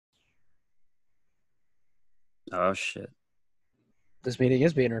Oh, shit. This meeting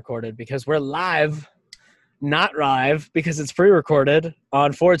is being recorded because we're live, not live because it's pre-recorded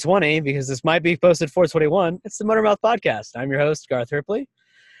on 420 because this might be posted 421. It's the Motormouth Podcast. I'm your host, Garth Ripley,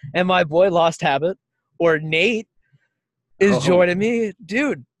 and my boy Lost Habit, or Nate, is joining me.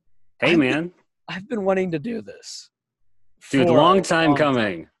 Dude, hey, man. I've been wanting to do this. Dude, long time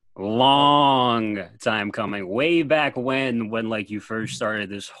coming. Long time coming. Way back when like you first started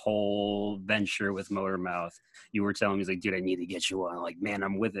this whole venture with Motormouth, you were telling me, like, dude, I need to get you on. I'm like, man,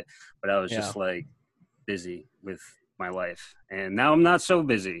 I'm with it. But I was just like busy with my life. And now I'm not so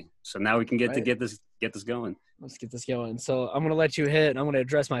busy. So now we can get this going. Let's get this going. So I'm going to let you hit, and I'm going to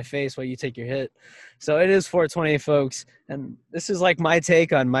address my face while you take your hit. So it is 420, folks. And this is like my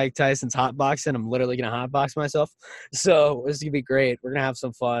take on Mike Tyson's hotboxing. I'm literally going to hotbox myself. So this is going to be great. We're going to have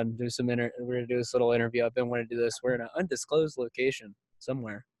some fun, we're going to do this little interview. I've been wanting to do this. We're in an undisclosed location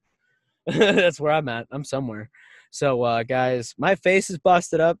somewhere. That's where I'm at. I'm somewhere. So, guys, my face is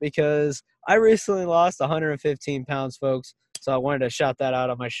busted up because I recently lost 115 pounds, folks. So I wanted to shout that out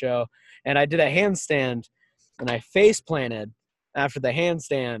on my show. And I did a handstand. And I face planted after the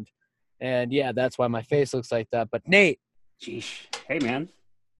handstand. And yeah, that's why my face looks like that. But Nate. Jeez. Hey, man.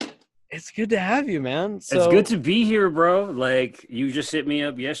 It's good to have you, man. It's good to be here, bro. Like, you just hit me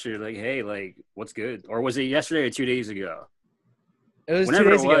up yesterday. Like, hey, like, what's good? Or was it yesterday or 2 days ago? It was Whenever 2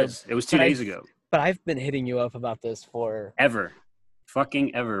 days ago. It was 2 days ago. But I've been hitting you up about this for ever.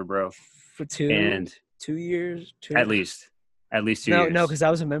 Fucking ever, bro. For 2 years. At least 2 years. No, because I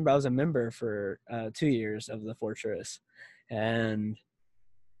was a member for 2 years of the Fortress, and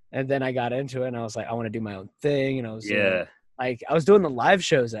then I got into it, and I was like, I want to do my own thing, and I was I was doing the live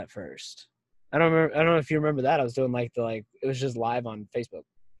shows at first. I don't know if you remember that. I was doing it was just live on Facebook.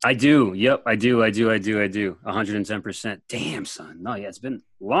 I do. Yep, I do. 110%. Damn, son. No, yeah, it's been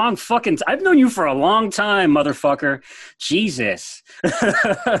long fucking I've known you for a long time, motherfucker. Jesus.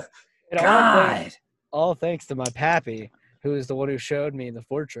 God. All thanks to my pappy, who is the one who showed me the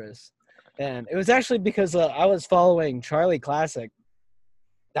Fortress. And it was actually because I was following Charlie Classic.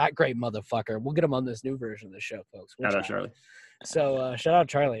 That great motherfucker. We'll get him on this new version of the show, folks. Shout out Charlie. So shout out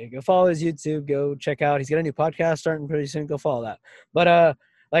Charlie. Go follow his YouTube. Go check out. He's got a new podcast starting pretty soon. Go follow that. But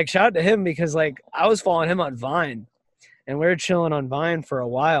shout out to him because I was following him on Vine, and we were chilling on Vine for a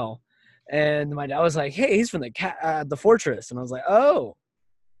while. And my dad was like, "Hey, he's from the Fortress," and I was like, "Oh,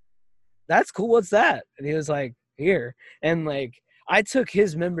 that's cool. What's that?" And he was like, "Here." And I took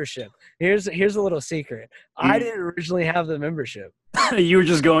his membership. Here's a little secret. I didn't originally have the membership. You were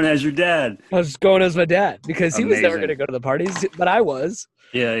just going as your dad. I was going as my dad because he was never going to go to the parties, but I was.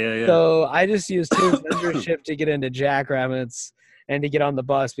 Yeah. So I just used his membership to get into Jackrabbits and to get on the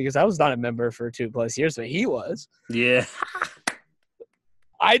bus because I was not a member for 2+ years, but he was. Yeah.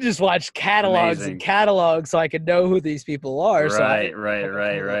 I just watched catalogs and catalogs so I could know who these people are. Right.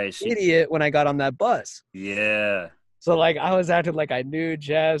 Idiot when I got on that bus. Yeah. So I was acting like I knew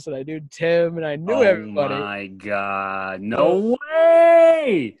Jess and I knew Tim and I knew everybody. Oh my God. No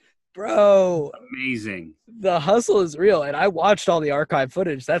way. Bro. Amazing. The hustle is real. And I watched all the archive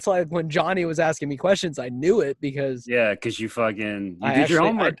footage. That's why when Johnny was asking me questions, I knew it because. Yeah, because you did your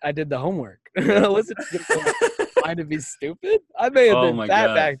homework. I did the homework. I wasn't trying to be stupid. I may have been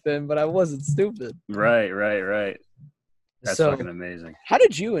fat back then, but I wasn't stupid. Right. That's fucking amazing. How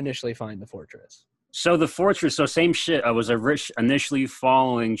did you initially find the Fortress? So the Fortress, same shit. I was initially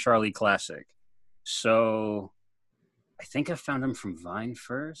following Charlie Classic. So I think I found him from Vine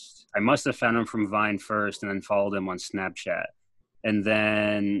first. I must have found him from Vine first and then followed him on Snapchat. And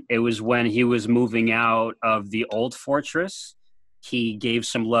then it was when he was moving out of the old Fortress. He gave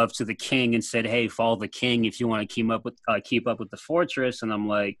some love to the King and said, hey, follow the King if you want to keep up with the Fortress. And I'm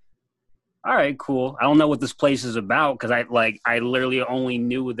like, all right, cool. I don't know what this place is about because I literally only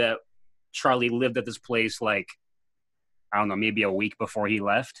knew that Charlie lived at this place I don't know, maybe a week before he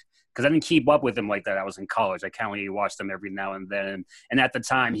left. Because I didn't keep up with him like that. I was in college. I kind of watched him every now and then. And at the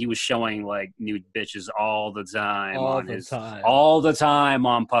time, he was showing nude bitches all the time. All the time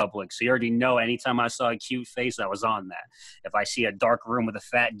on public. So you already know anytime I saw a cute face, I was on that. If I see a dark room with a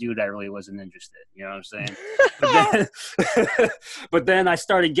fat dude, I really wasn't interested. You know what I'm saying? But then I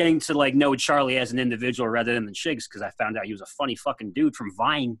started getting to know Charlie as an individual rather than the chicks because I found out he was a funny fucking dude from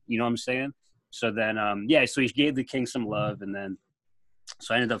Vine. You know what I'm saying? So then, so he gave the King some love and then.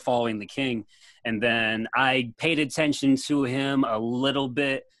 So I ended up following the King, and then I paid attention to him a little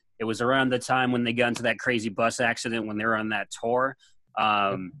bit. It was around the time when they got into that crazy bus accident when they were on that tour.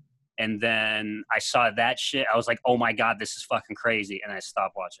 And then I saw that shit. I was like, oh my God, this is fucking crazy. And I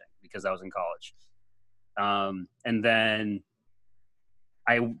stopped watching because I was in college. And then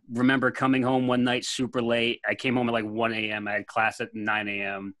I remember coming home one night super late. I came home at like 1 a.m. I had class at 9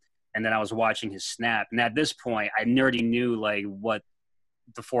 a.m. And then I was watching his snap. And at this point, I already knew like what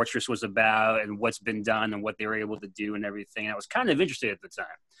the Fortress was about and what's been done and what they were able to do and everything. And I was kind of interested at the time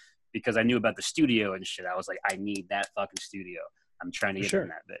because I knew about the studio and shit. I was like, I need that fucking studio. I'm trying to get in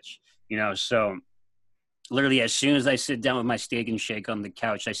that bitch. You know, so literally as soon as I sit down with my steak and shake on the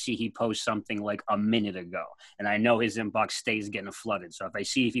couch, I see he posts something like a minute ago. And I know his inbox stays getting flooded. So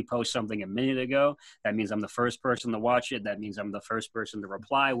if he posts something a minute ago, that means I'm the first person to watch it. That means I'm the first person to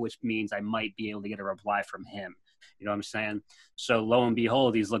reply, which means I might be able to get a reply from him. You know what I'm saying? So lo and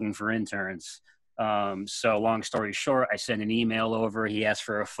behold, he's looking for interns. So long story short, I sent an email over. He asked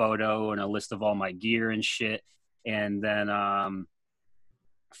for a photo and a list of all my gear and shit. And then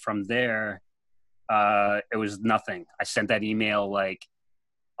from there, it was nothing. I sent that email like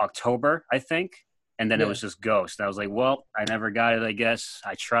October, I think. And then it was just ghost. I was like, well, I never got it, I guess.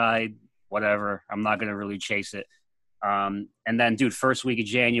 I tried, whatever. I'm not going to really chase it. And then, dude, first week of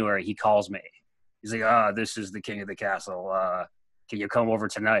January, he calls me. He's like, this is the king of the castle. Can you come over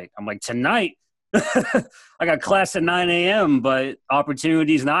tonight? I'm like, tonight? I got class at 9 a.m., but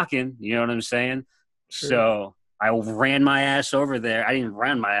opportunity's knocking. You know what I'm saying? Sure. So I ran my ass over there. I didn't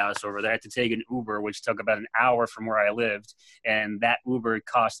run my ass over there. I had to take an Uber, which took about an hour from where I lived. And that Uber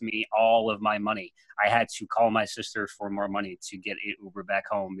cost me all of my money. I had to call my sister for more money to get an Uber back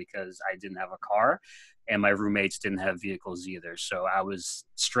home because I didn't have a car and my roommates didn't have vehicles either. So I was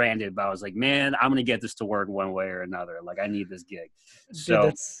stranded, but I was like, man, I'm going to get this to work one way or another. Like, I need this gig. So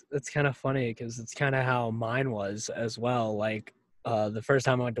dude, that's kind of funny because it's kind of how mine was as well. Like the first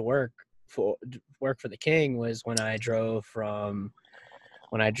time I went to work for the King was when I drove from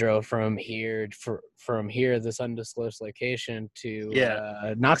here this undisclosed location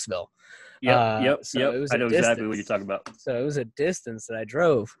to Knoxville. Yep. It was I know exactly what you're talking about. So it was a distance that I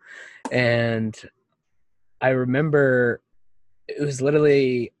drove, and I remember it was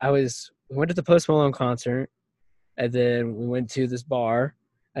literally we went to the Post Malone concert, and then we went to this bar.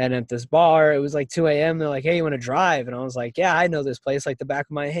 And at this bar, it was like 2 a.m. They're like, hey, you want to drive? And I was like, yeah, I know this place like the back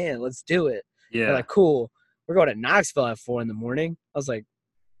of my hand. Let's do it. Yeah. They're like, cool. We're going to Knoxville at 4 a.m. I was like,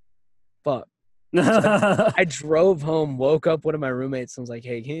 fuck. So I drove home, woke up one of my roommates, and was like,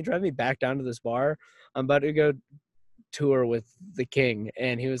 hey, can you drive me back down to this bar? I'm about to go tour with the King.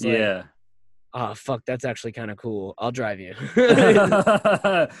 And he was like, oh, fuck, that's actually kind of cool. I'll drive you.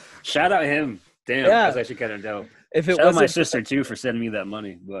 Shout out him. Damn, that's actually kind of dope. Shout out my sister, too, for sending me that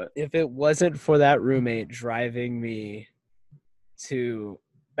money. But if it wasn't for that roommate driving me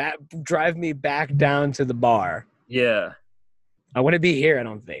drive me back down to the bar, I wouldn't be here, I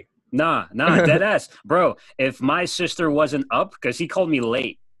don't think. Nah, dead ass. Bro, if my sister wasn't up, because he called me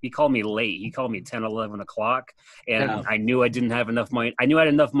late. He called me 10, 11 o'clock, and I knew I didn't have enough money. I knew I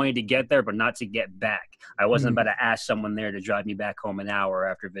had enough money to get there, but not to get back. I wasn't about to ask someone there to drive me back home an hour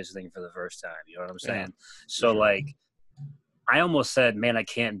after visiting for the first time. You know what I'm saying? Yeah, so, like, I almost said, man, I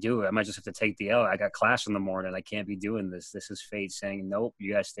can't do it. I might just have to take the L. I got class in the morning. I can't be doing this. This is fate saying, nope,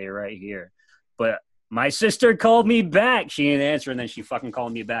 you got to stay right here. But my sister called me back. She didn't answer, and then she fucking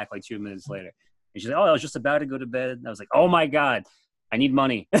called me back like 2 minutes later. And she's like, I was just about to go to bed. And I was like, oh, my God. I need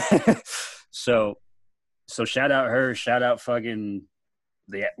money. So shout out her, shout out fucking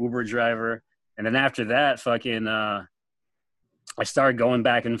the Uber driver. And then after that, fucking, I started going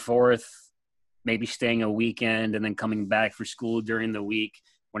back and forth, maybe staying a weekend and then coming back for school during the week.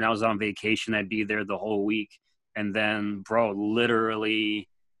 When I was on vacation, I'd be there the whole week. And then, bro, literally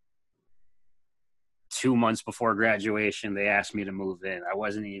 2 months before graduation, they asked me to move in. I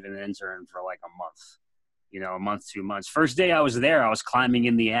wasn't even an intern for like a month. A month, 2 months. First day I was there, I was climbing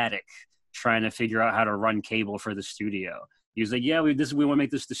in the attic, trying to figure out how to run cable for the studio. He was like, yeah, we want to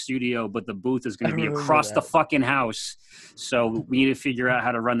make this the studio, but the booth is going to be across the fucking house. So we need to figure out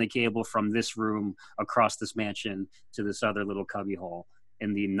how to run the cable from this room across this mansion to this other little cubby hole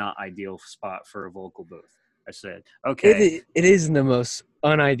in the not ideal spot for a vocal booth. I said, okay. It is in the most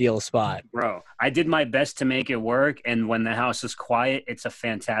unideal spot. Bro, I did my best to make it work, and when the house is quiet, it's a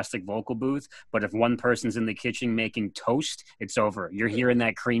fantastic vocal booth. But if one person's in the kitchen making toast, it's over. You're hearing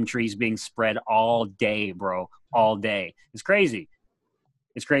that cream cheese being spread all day, bro. All day. It's crazy.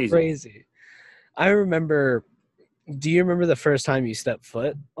 It's crazy. I remember – do you remember the first time you stepped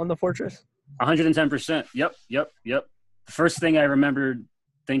foot on the Fortress? 110%. Yep. The first thing I remember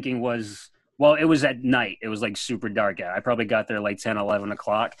thinking was – well, it was at night. It was like super dark out. I probably got there like 10, 11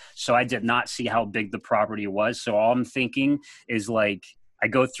 o'clock. So I did not see how big the property was. So all I'm thinking is like I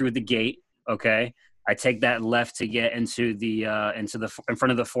go through the gate, okay? I take that left to get into the in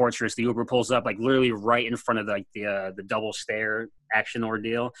front of the fortress. The Uber pulls up like literally right in front of the double stair action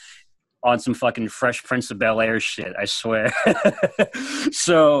ordeal on some fucking Fresh Prince of Bel-Air shit, I swear.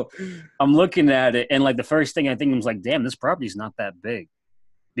 So I'm looking at it, and like the first thing I think was like, damn, this property's not that big.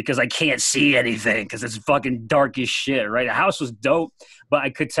 Because I can't see anything because it's fucking dark as shit, right? The house was dope, but I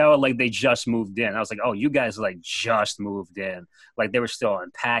could tell like they just moved in. I was like, oh, you guys like just moved in. Like they were still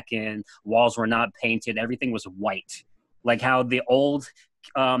unpacking. Walls were not painted. Everything was white. Like how the old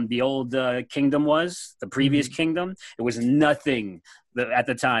kingdom was, the previous kingdom. It was nothing at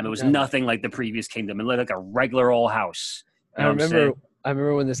the time. It was nothing like the previous kingdom. It looked like a regular old house. You know I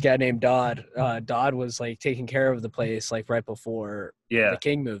remember when this guy named Dodd was like taking care of the place like right before the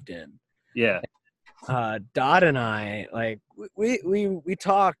king moved in. Yeah. Dodd and I like we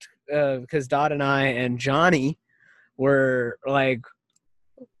talked because Dodd and I and Johnny were like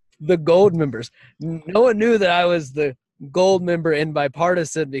the gold members. No one knew that I was the gold member in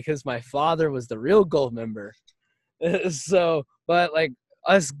bipartisan because my father was the real gold member. So, but like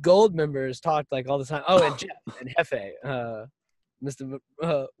us gold members talked like all the time. Oh, and Jeff and Hefe. Mr.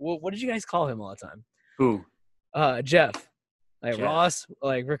 What did you guys call him all the time? Who? Jeff. Like Jeff. Ross,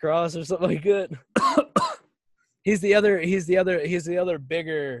 like Rick Ross or something like that. He's the other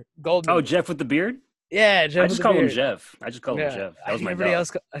bigger gold member. Oh, Jeff with the beard? Yeah, Jeff. I just call him Jeff. I just call him Jeff. That was my everybody dog.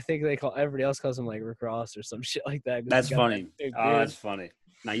 else. I think everybody else calls him like Rick Ross or some shit like that. That's funny. That's funny.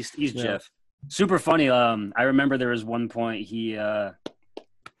 No, he's Jeff. Super funny. I remember there was one point he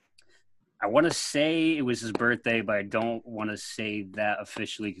I want to say it was his birthday, but I don't want to say that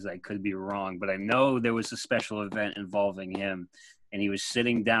officially because I could be wrong. But I know there was a special event involving him, and he was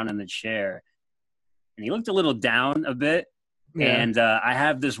sitting down in the chair, and he looked a little down a bit. Yeah. And I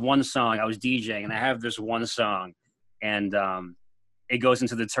have this one song. I was DJing, and I have this one song, and it goes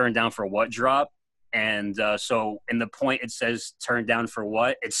into the turn down for what drop. And so in the point it says turn down for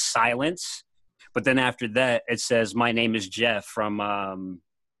what? It's silence. But then after that, it says my name is Jeff from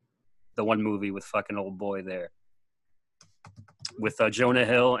the one movie with fucking old boy there. With Jonah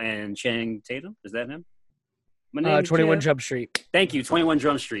Hill and Channing Tatum. Is that him? 21 Jump Street. Thank you, 21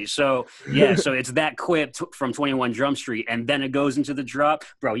 Jump Street. So, yeah, so it's that quip from 21 Jump Street, and then it goes into the drop.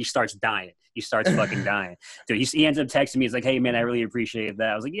 Bro, he starts dying. He starts fucking dying. Dude, he ends up texting me. He's like, hey, man, I really appreciate that.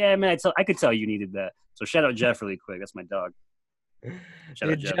 I was like, yeah, man, I could tell you needed that. So shout out Jeff really quick. That's my dog.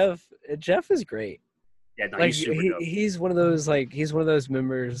 Shout out Jeff. Jeff is great. Yeah, no, like, he's super dope. He's one of those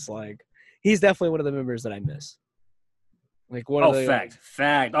members, like, he's definitely one of the members that I miss. Like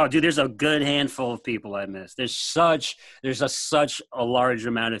Fact. Oh, dude, there's a good handful of people I miss. There's such a large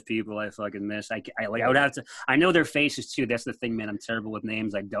amount of people I fucking miss. I would have to. I know their faces too. That's the thing, man. I'm terrible with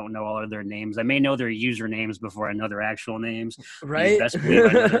names. I don't know all of their names. I may know their usernames before I know their actual names. Right. Best believe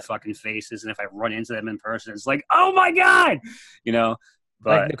I know their fucking faces, and if I run into them in person, it's like, oh my god, you know.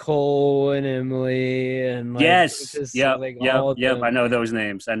 But, like Nicole and Emily and like, yes, yep. I know those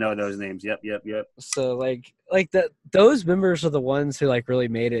names. Yep. So like those members are the ones who like really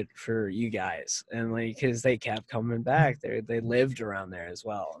made it for you guys, and like because they kept coming back. They lived around there as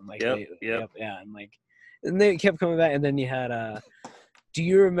well, and like and they kept coming back. And then you had do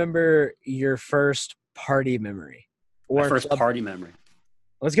you remember your first party memory? Or my first party memory.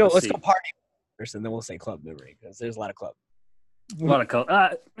 Let's go party first, and then we'll say club memory because there's a lot of club. A lot of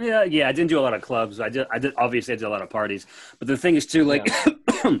clubs. Yeah. I didn't do a lot of clubs. I did. Obviously, I did a lot of parties. But the thing is, too, like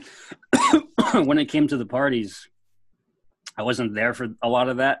when it came to the parties, I wasn't there for a lot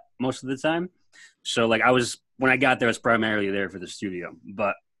of that most of the time. So, like, when I got there, I was primarily there for the studio.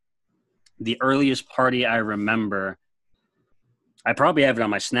 But the earliest party I remember, I probably have it on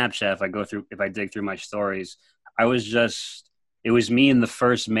my Snapchat if I dig through my stories. It was me and the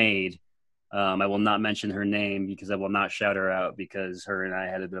first maid. I will not mention her name because I will not shout her out because her and I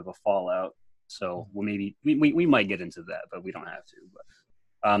had a bit of a fallout. So we might get into that, but we don't have to. But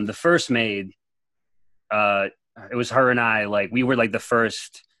the first maid, it was her and I. Like we were like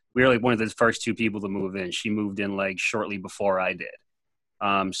one of the first two people to move in. She moved in like shortly before I did.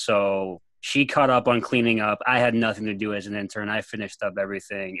 So she caught up on cleaning up. I had nothing to do as an intern. I finished up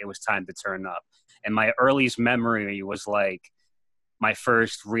everything. It was time to turn up. And my earliest memory was like my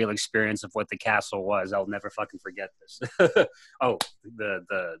first real experience of what the castle was. I'll never fucking forget this. Oh,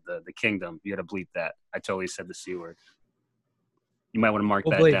 the kingdom. You got to bleep that. I totally said the C word. You might want to mark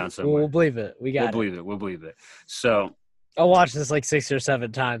that down somewhere. We'll believe it. We'll believe it. So I'll watch this like 6 or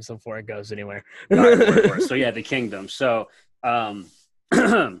 7 times before it goes anywhere. Right. So yeah, the kingdom. So,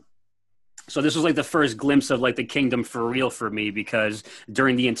 So this was like the first glimpse of like the kingdom for real for me, because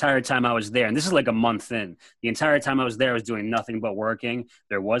during the entire time I was there, and this is like a month in, the entire time I was there, I was doing nothing but working.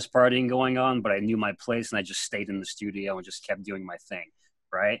 There was partying going on, but I knew my place and I just stayed in the studio and just kept doing my thing,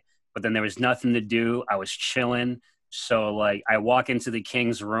 right? But then there was nothing to do. I was chilling. So like I walk into the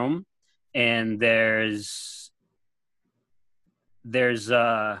king's room and there's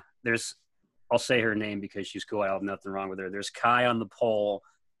I'll say her name because she's cool. I have nothing wrong with her. There's Kai on the pole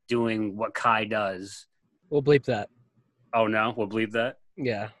doing what Kai does. We'll bleep that. Oh no, we'll bleep that.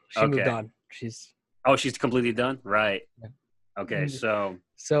 Yeah, she moved on. She's completely done. Right. Yeah. Okay, so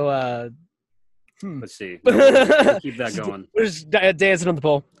let's see. We'll keep that going. We're just dancing on the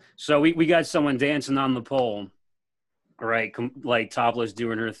pole. So we got someone dancing on the pole, right? Like topless,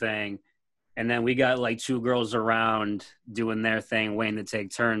 doing her thing. And then we got like two girls around doing their thing, waiting to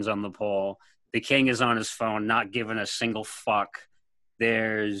take turns on the pole. The king is on his phone, not giving a single fuck.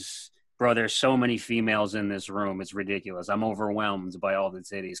 There's so many females in this room. It's ridiculous. I'm overwhelmed by all the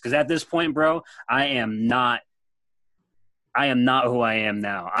titties. Because at this point, bro, I am not who I am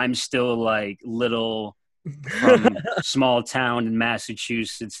now. I'm still like little from small town in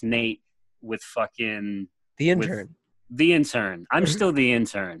Massachusetts, Nate with fucking the intern. The intern. I'm still the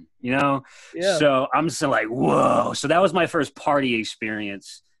intern, you know? Yeah. So I'm still like, whoa. So that was my first party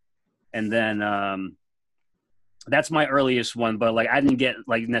experience. And then that's my earliest one, but like I didn't get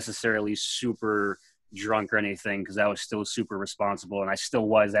like necessarily super drunk or anything because I was still super responsible, and I still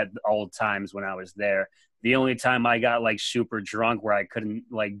was at all times when I was there. The only time I got like super drunk where I couldn't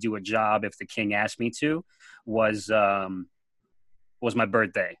like do a job if the king asked me to was my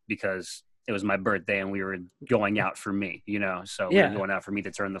birthday, because it was my birthday and we were going out for me, you know? So we were going out for me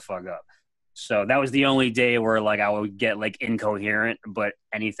to turn the fuck up. So that was the only day where like I would get like incoherent, but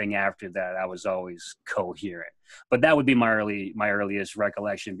anything after that, I was always coherent. But that would be my earliest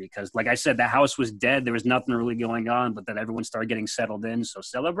recollection, because like I said, the house was dead. There was nothing really going on, but then everyone started getting settled in. So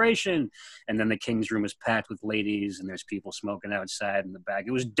celebration. And then the king's room was packed with ladies and there's people smoking outside in the back.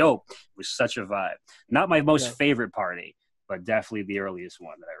 It was dope. It was such a vibe. Not my most favorite party, but definitely the earliest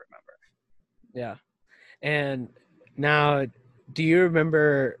one that I remember. Yeah. And now, do you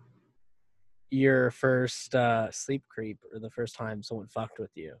remember your first sleep creep, or the first time someone fucked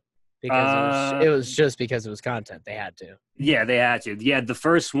with you? Because it was just because it was content. They had to. Yeah, they had to. Yeah, the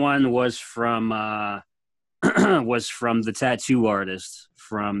first one was from the tattoo artist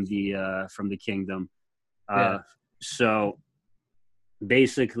from the kingdom. So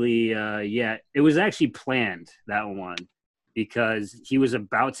basically, it was actually planned, that one, because he was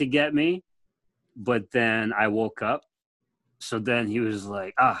about to get me, but then I woke up. So then he was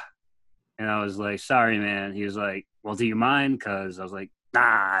like, and I was like, sorry, man. He was like, well, do you mind? Because I was like,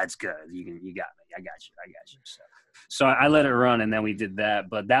 nah, it's good. You got me. I got you. So I let it run, and then we did that.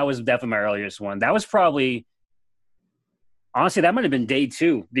 But that was definitely my earliest one. That was probably, honestly, that might have been day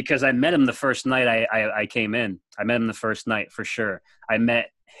 2, because I met him the first night I came in. I met him the first night for sure. I met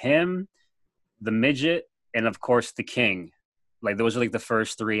him, the midget, and of course the king. Like those are like the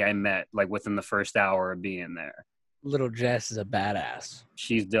first 3 I met like within the first hour of being there. Little Jess is a badass.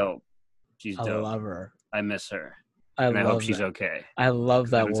 She's dope. I love her. I miss her. I hope she's okay. I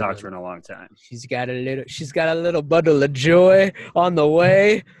love that woman. I haven't talked to her in a long time. She's got a little bundle of joy on the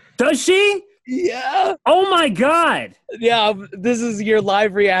way. Does she? Yeah. Oh my God. Yeah, this is your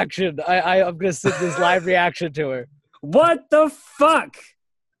live reaction. I'm gonna send this live reaction to her. What the fuck?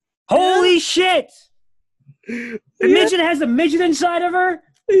 Holy shit! The midget has a midget inside of her?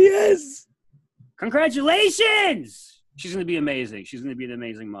 Yes. Congratulations! She's going to be amazing. She's going to be an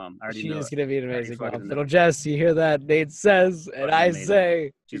amazing mom. I already know. She's going to be an amazing mom. Little Jess, you hear that? Nate says, and I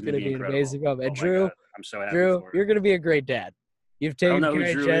say, she's going to be an amazing mom. And Drew, I'm so happy Drew, for her. You're going to be a great dad. You've taken care of Jess. I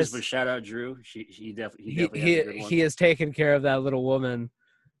don't know who Drew is, but shout out Drew. He definitely has a good one. He has taken care of that little woman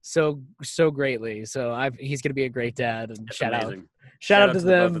so greatly. So he's going to be a great dad. And shout out to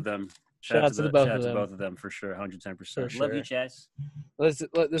them. Both of them. Shout out to both of them for sure, 110%. Love you, Chess.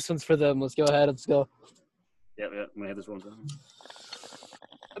 This one's for them. Let's go ahead. Let's go. Yeah. I'm gonna have this one.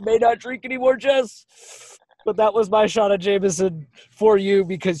 I may not drink anymore, Jess, but that was my shot of Jameson for you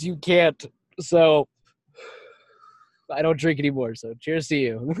because you can't. So I don't drink anymore. So cheers to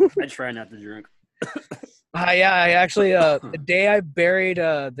you. I try not to drink. Yeah, I actually the day I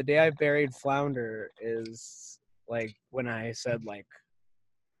buried Flounder is like when I said like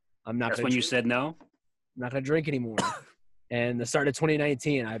I'm not. That's when you said no. I'm not gonna drink anymore. And the start of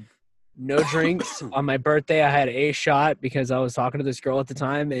 2019, no drinks. On my birthday, I had a shot because I was talking to this girl at the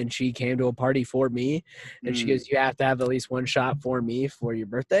time, and she came to a party for me. And she goes, you have to have at least one shot for me for your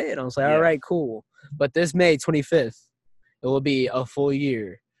birthday. And I was like, all right, cool. But this May 25th, it will be a full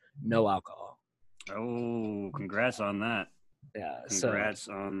year, no alcohol. Oh, congrats on that. Yeah. So Congrats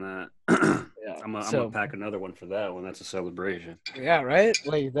on that. yeah. I'm gonna So pack another one for that one. That's a celebration. yeah, right.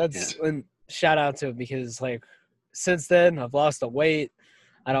 Like Yeah. that's and shout out to him because like since then I've lost a weight.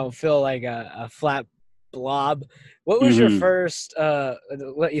 I don't feel like a flat blob. What was your Hmm. first?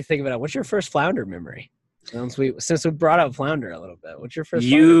 Let you think about it. What's your first flounder memory? Since we brought up flounder a little bit, what's your first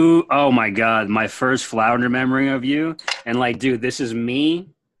flounder? Oh my God, my first flounder memory of you. And like, dude, this is me.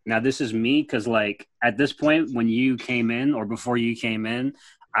 Now, this is me because, like, at this point, when you came in or before you came in,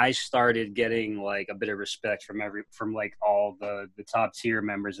 I started getting like a bit of respect from like all the top tier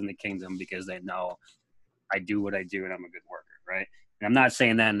members in the kingdom because they know I do what I do and I'm a good worker, right? And I'm not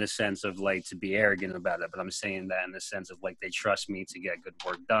saying that in the sense of like to be arrogant about it, but I'm saying that in the sense of like they trust me to get good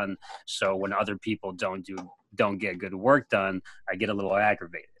work done. So when other people don't get good work done, I get a little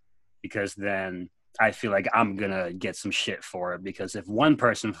aggravated because then I feel like I'm gonna get some shit for it because if one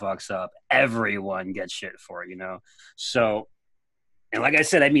person fucks up, everyone gets shit for it, you know? So and like I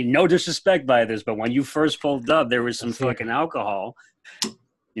said, I mean no disrespect by this, but when you first pulled up, there was some Let's hear fucking it. alcohol.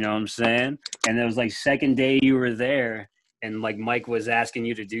 You know what I'm saying? And it was like second day you were there, and like Mike was asking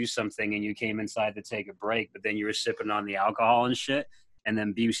you to do something, and you came inside to take a break, but then you were sipping on the alcohol and shit. And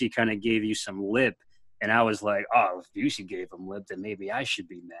then Busey kind of gave you some lip, and I was like, oh, if Busey gave him lip, then maybe I should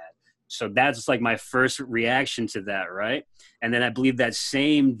be mad. So that's like my first reaction to that, right? And then I believe that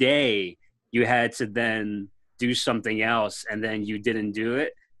same day you had to then do something else, and then you didn't do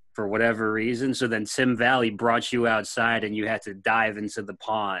it for whatever reason. So then Tim Valley brought you outside and you had to dive into the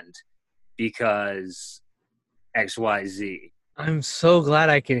pond because XYZ. I'm so glad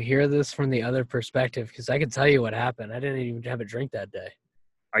I can hear this from the other perspective because I can tell you what happened. I didn't even have a drink that day.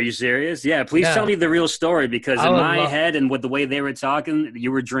 Are you serious? Yeah, please tell Yeah, me the real story because I in would my love. head and with the way they were talking,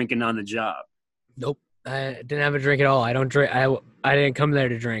 you were drinking on the job. Nope, I didn't have a drink at all. I don't drink. I didn't come there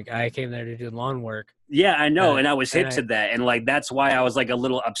to drink. I came there to do lawn work. Yeah, I know. And I was And hip I to that. And like, that's why I was like a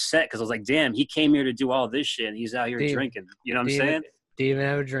little upset because I was like, damn, he came here to do all this shit and he's out here didn't, drinking. You know what I'm didn't, saying? didn't even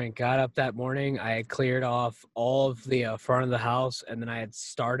have a drink. Got up that morning. I had cleared off all of the front of the house, and then I had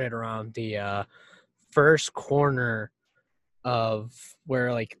started around the first corner of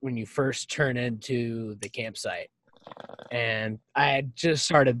where, like, when you first turn into the campsite. And I had just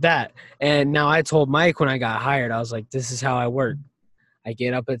started that. And now I told Mike when I got hired, I was like, this is how I work. I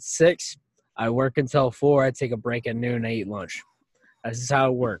get up at 6, I work until 4, I take a break at noon, I eat lunch. This is how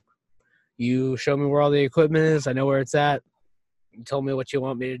it works. You show me where all the equipment is, I know where it's at. You told me what you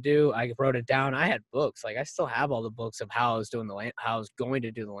want me to do. I wrote it down. I had books. Like I still have all the books of how I was doing how I was going to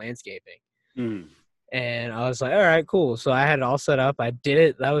do the landscaping. Mm. And I was like, all right, cool. So I had it all set up. I did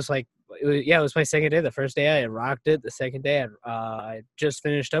it. That was like, it was my second day. The first day I rocked it. The second day I just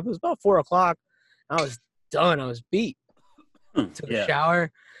finished up. It was about 4:00. I was done. I was beat. Took a Yeah.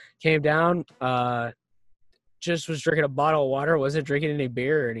 shower, came down, just was drinking a bottle of water. Wasn't drinking any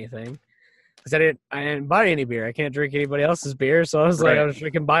beer or anything. Because I didn't buy any beer. I can't drink anybody else's beer. So I was like, I Right. was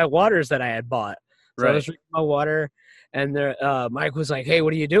drinking my waters that I had bought. So I was Right. drinking my water, and there, Mike was like, hey,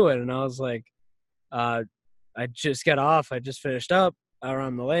 what are you doing? And I was like, I just got off. I just finished up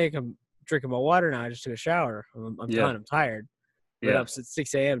around the lake. I'm drinking my water now. I just took a shower. I'm Yeah. done. I'm tired. Been Yeah. up since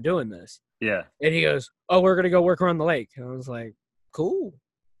 6 a.m. doing this. Yeah. And he goes, oh, we're going to go work around the lake. And I was like, cool.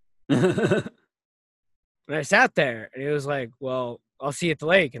 And I sat there, and he was like, well, I'll see you at the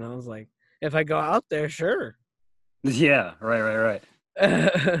lake. And I was like, if I go out there, sure. Yeah. Right.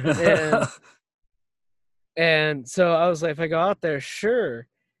 and, and so I was like, if I go out there, sure.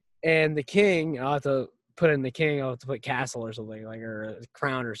 And the king, I'll have to put in the king, I'll have to put castle or something, like, or a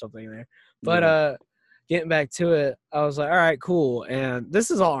crown or something there. But Yeah. getting back to it, I was like, all right, cool. And this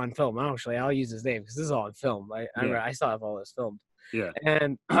is all on film. Actually, I'll use his name because this is all on film. Yeah. I still have all this filmed. Yeah.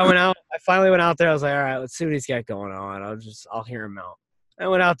 And I finally went out there. I was like, all right, let's see what he's got going on. I'll hear him out. I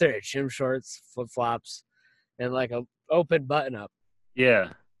went out there in gym shorts, flip flops, and like a open button up. Yeah.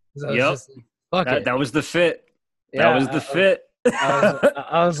 'Cause I was Yep. just like, fuck it. That was the fit. That Yeah. was the fit.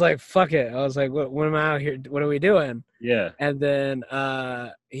 I was like, fuck it. I was like, what am I out here? What are we doing? Yeah. And then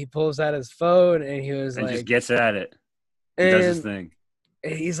he pulls out his phone and he was And just like, gets at it. He does his and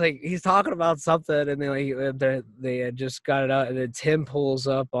thing. he's talking about something, and they had just got it out, and then Tim pulls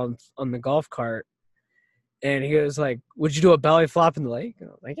up on the golf cart, and he was like, would you do a belly flop in the lake? And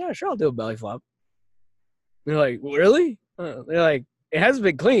I was like, yeah, sure, I'll do a belly flop. And they're like, really? They're like, it hasn't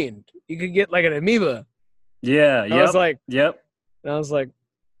been cleaned. You could get like an amoeba. Yeah. I was like, Yep.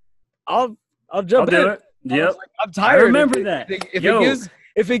 I'll jump I'll in. do it. I Yep. was like, I'm tired. I remember that.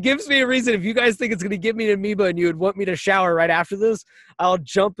 If it gives me a reason, if you guys think it's gonna give me an amoeba and you would want me to shower right after this, I'll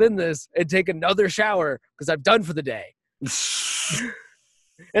jump in this and take another shower because I'm done for the day.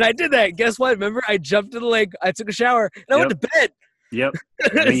 And I did that. Guess what? Remember, I jumped in the lake. I took a shower and I went to bed. Yep.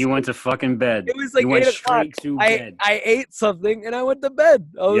 And then you went to fucking bed. It was like you went 8 o'clock. straight to bed. I ate something and I went to bed.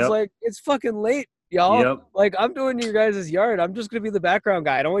 I was Yep. like, it's fucking late, y'all. Yep. Like, I'm doing your guys' yard. I'm just going to be the background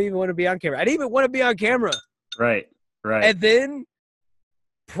guy. I don't even want to be on camera. I didn't even want to be on camera. Right. And then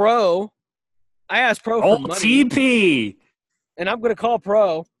I asked Pro for money. TP. And I'm going to call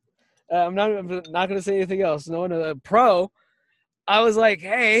Pro. I'm not going to say anything else. No one, Pro. I was like,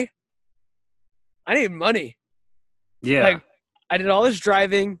 hey, I need money. Yeah. Like, I did all this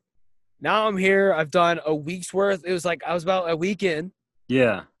driving. Now I'm here. I've done a week's worth. It was like I was about a week in.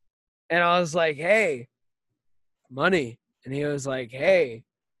 Yeah. And I was like, hey, money. And he was like, hey,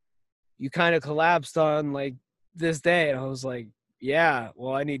 you kind of collapsed on like this day. And I was like, yeah,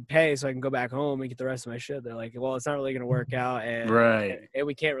 well, I need pay so I can go back home and get the rest of my shit. They're like, well, it's not really going to work out. And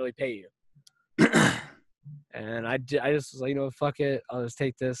we can't really pay you. And I just was like, fuck it. I'll just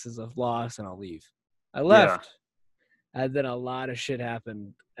take this as a loss and I'll leave. I left. Yeah. And then a lot of shit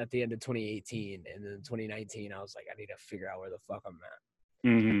happened at the end of 2018. And then 2019, I was like, I need to figure out where the fuck I'm at.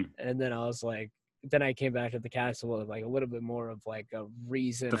 Mm-hmm. And then I was like, then I came back to the castle with like a little bit more of like a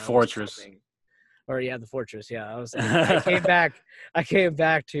reason. The fortress. The fortress. Yeah. I was like, I came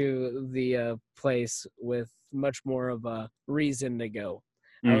back to the place with much more of a reason to go.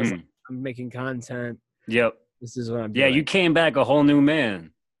 Mm-hmm. I was like, I'm making content. Yep. This is what I'm doing. Yeah, you came back a whole new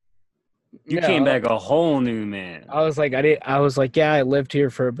man. You came back a whole new man. I was like, yeah, I lived here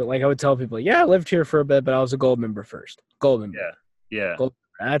for a bit. Like I would tell people, yeah, I lived here for a bit, but I was a gold member first. Gold member. Yeah. Gold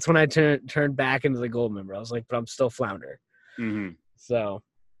member. That's when I turned back into the gold member. I was like, but I'm still flounder. Mm-hmm. So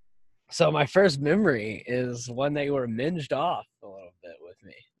my first memory is one that you were minged off a little bit with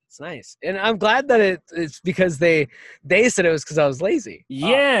me. It's nice. And I'm glad that it's because they said it was because I was lazy.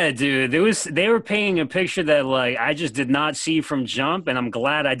 Yeah, dude. They were painting a picture that like I just did not see from jump, and I'm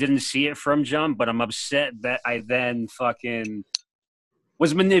glad I didn't see it from jump, but I'm upset that I then fucking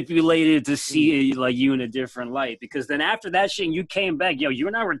was manipulated to see like you in a different light. Because then after that shit, you came back, you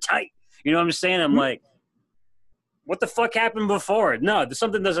and I were tight. You know what I'm saying? I'm like, what the fuck happened before? No,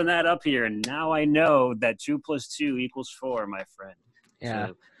 something doesn't add up here, and now I know that 2 + 2 = 4, my friend. Yeah.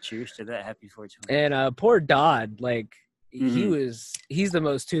 So, cheers to that. Happy 420. And poor Dodd, like he's the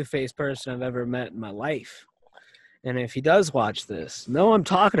most two-faced person I've ever met in my life. And if he does watch this, no, I'm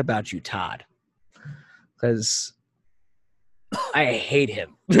talking about you, Todd, because I hate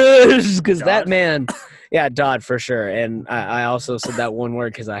him. Because that man, yeah, Dodd for sure. And I also said that one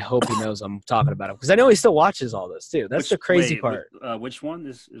word because I hope he knows I'm talking about him, because I know he still watches all this too. That's the crazy part. Which one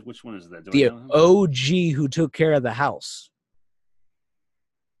is that? The OG who took care of the house.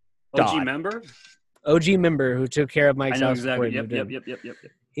 OG member? OG member who took care of Mike's house. Exactly. Yep.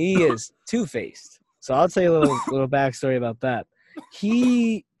 He is two-faced. So I'll tell you a little backstory about that.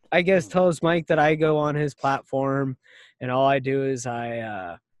 He, I guess, tells Mike that I go on his platform, and all I do is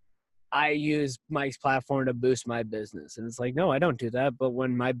I use Mike's platform to boost my business. And it's like, no, I don't do that. But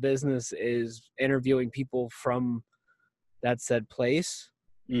when my business is interviewing people from that said place,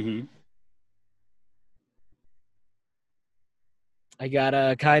 I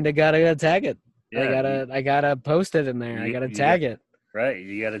gotta tag it. Yeah, I gotta post it in there. I gotta tag it. Right.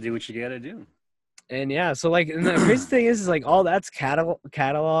 You gotta do what you gotta do. And yeah, so like, and the crazy thing is like all that's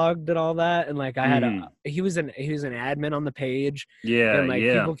cataloged and all that, and like I had he was an admin on the page. Yeah, and like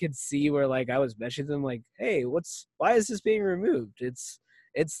people could see where like I was messaging them like, hey, why is this being removed? It's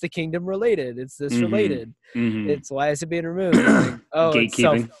the kingdom related. It's this related. It's why is it being removed? Like, oh,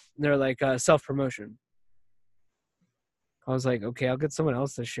 gatekeeping. They're like self promotion. I was like, okay, I'll get someone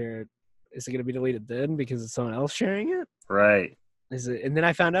else to share it. Is it going to be deleted then because it's someone else sharing it? Right. Is it? And then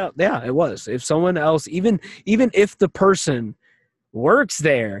I found out, yeah, it was. If someone else, even if the person works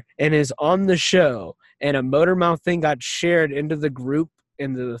there and is on the show and a motor mouth thing got shared into the group,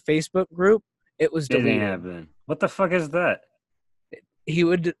 into the Facebook group, it was deleted. It didn't happen. What the fuck is that? He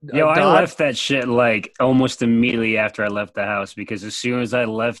would. I left that shit like almost immediately after I left the house, because as soon as I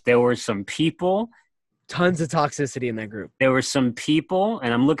left, there were some people. Tons of toxicity in that group. There were some people,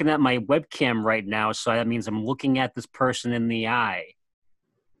 and I'm looking at my webcam right now, so that means I'm looking at this person in the eye.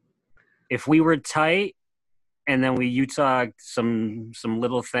 If we were tight, and then you talked some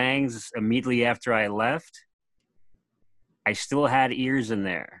little things immediately after I left, I still had ears in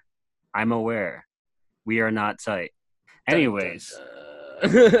there. I'm aware. We are not tight. Anyways.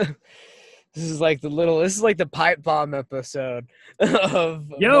 This is like the pipe bomb episode of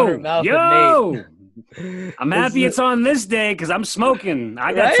Yo. Nate. I'm happy it's on this day because I'm smoking.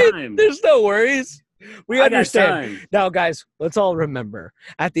 I got time. There's no worries. We I got understand. time. Now, guys, let's all remember,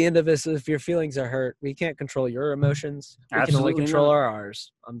 at the end of this, if your feelings are hurt, we can't control your emotions. We can only Absolutely control not.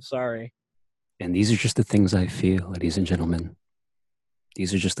 ours. I'm sorry. And these are just the things I feel, ladies and gentlemen.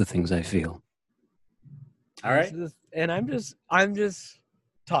 These are just the things I feel. All right. And I'm just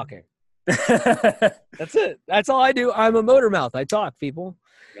talking. That's it. That's all I do. I'm a motor mouth. I talk, people.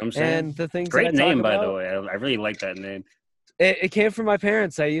 You know what I'm saying? And the things Great I talk name, by about, the way. I really like that name. it came from my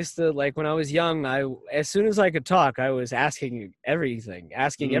parents. I used to, like, when I was young, as soon as I could talk, I was asking everything,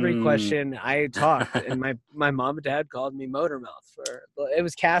 asking every question. I talked, and my mom and dad called me motor mouth. It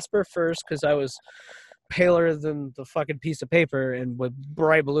was Casper first because I was paler than the fucking piece of paper and with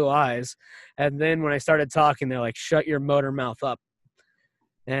bright blue eyes. And then when I started talking, they're like, shut your motor mouth up.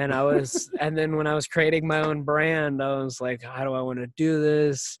 And and then when I was creating my own brand, I was like, how do I want to do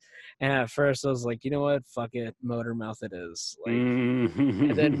this? And at first I was like, you know what? Fuck it. Motor mouth it is. Like,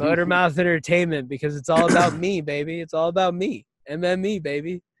 and then Motor Mouth Entertainment, because it's all about me, baby. It's all about me. MME,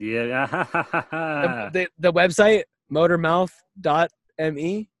 baby. Yeah. The website,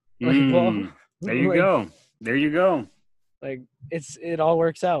 motormouth.me. Like, well, there you go. There you go. Like, it all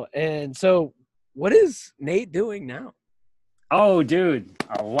works out. And so what is Nate doing now? Oh, dude,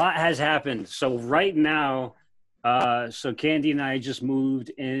 a lot has happened. So right now, so Candy and I just moved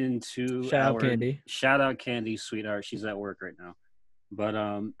into shout out Candy, sweetheart. She's at work right now.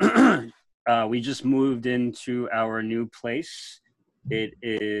 But we just moved into our new place. It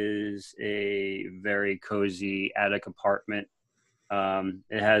is a very cozy attic apartment.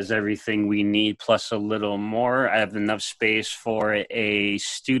 It has everything we need plus a little more. I have enough space for a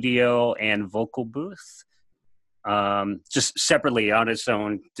studio and vocal booth. Just separately on its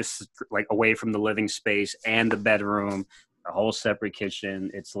own, just like away from the living space and the bedroom, a whole separate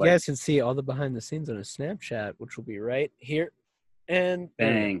kitchen. It's like, you guys can see all the behind the scenes on a Snapchat, which will be right here. And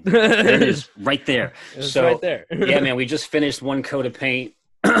bang, there it is, right there. So right there. Yeah, man, we just finished one coat of paint.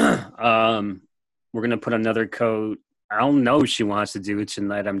 We're gonna put another coat. I don't know if she wants to do it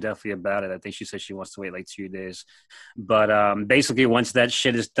tonight. I'm definitely about it. I think she said she wants to wait like 2 days. But basically, once that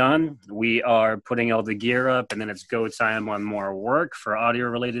shit is done, we are putting all the gear up, and then it's go time on more work for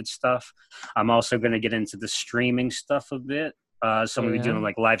audio-related stuff. I'm also going to get into the streaming stuff a bit. So I'm going to be doing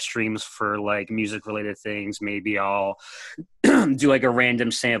like live streams for like music-related things. Maybe I'll do like a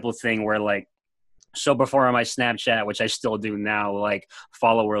random sample thing where like, so before on my Snapchat, which I still do now, like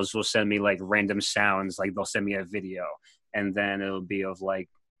followers will send me like random sounds, like they'll send me a video, and then it'll be of like,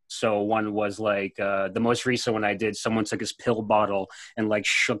 so one was like the most recent one I did, someone took his pill bottle and like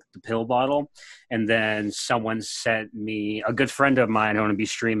shook the pill bottle, and then someone sent me, a good friend of mine who I'm going to be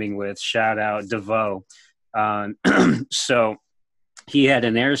streaming with, shout out Devo. So he had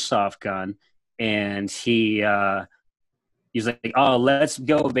an airsoft gun, and he's like, oh, let's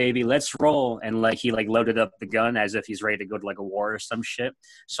go, baby. Let's roll. And like, he like loaded up the gun as if he's ready to go to like a war or some shit.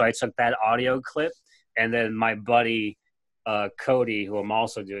 So I took that audio clip, and then my buddy, Cody, who I'm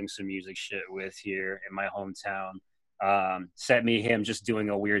also doing some music shit with here in my hometown, sent me him just doing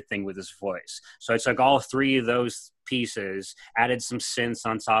a weird thing with his voice. So I took all 3 of those pieces, added some synths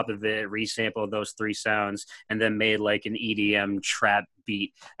on top of it, resampled those 3 sounds, and then made like an EDM trap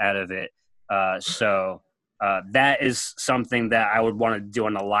beat out of it. That is something that I would want to do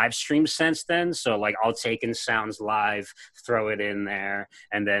in a live stream sense then. So like I'll take in sounds live, throw it in there,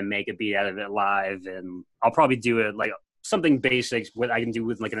 and then make a beat out of it live. And I'll probably do it like something basic what I can do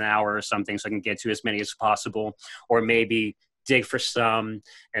with like an hour or something, so I can get to as many as possible, or maybe dig for some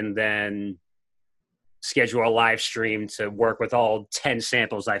and then schedule a live stream to work with all 10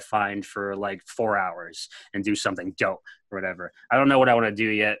 samples I find for like 4 hours and do something dope or whatever. I don't know what I want to do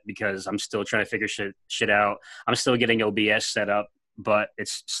yet because I'm still trying to figure shit out. I'm still getting OBS set up, but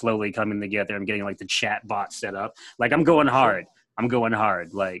it's slowly coming together. I'm getting like the chat bot set up. Like I'm going hard.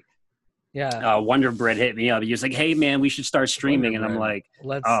 Like, yeah. Wonder Bread hit me up. He was like, hey man, we should start streaming. And I'm like,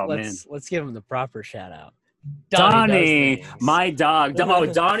 let's give him the proper shout out. Donnie, my dog. Oh,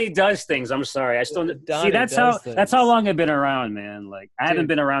 Donnie does things. I'm sorry. I still see. That's how long I've been around, man. Like I haven't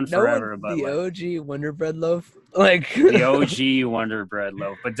been around forever, but the like, OG Wonder Bread loaf, like the OG Wonder Bread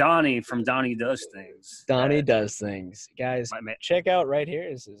loaf. But Donnie from Donnie Does Things. Donnie does things, guys. Check out right here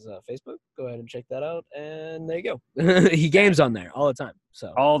is his Facebook. Go ahead and check that out, and there you go. He games on there all the time.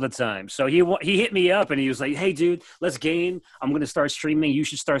 So all the time. So he hit me up and he was like, hey dude, let's game. I'm going to start streaming. You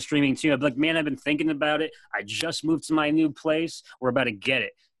should start streaming too. I'd be like, man, I've been thinking about it. I just moved to my new place. We're about to get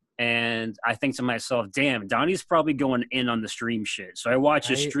it. And I think to myself, damn, Donnie's probably going in on the stream shit. So I watch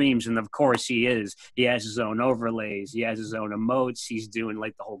his streams, and of course he is. He has his own overlays. He has his own emotes. He's doing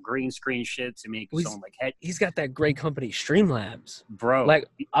like the whole green screen shit to make his own like head. He's got that great company, Streamlabs. Bro. Like,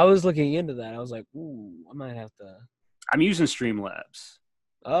 I was looking into that. I was like, ooh, I might have to. I'm using Streamlabs.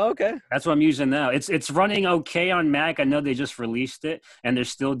 Oh, okay. That's what I'm using now. It's running okay on Mac. I know they just released it, and they're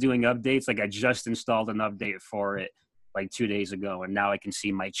still doing updates. Like I just installed an update for it like 2 days ago, and now I can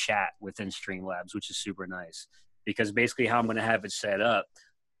see my chat within Streamlabs, which is super nice. Because basically how I'm going to have it set up,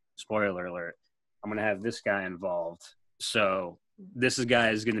 spoiler alert, I'm going to have this guy involved. So this guy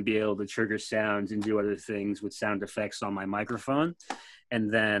is going to be able to trigger sounds and do other things with sound effects on my microphone. And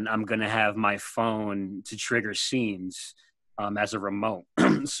then I'm going to have my phone to trigger scenes as a remote.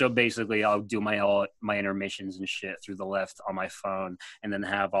 So basically I'll do my intermissions and shit through the left on my phone, and then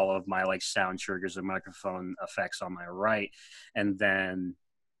have all of my like sound triggers and microphone effects on my right. And then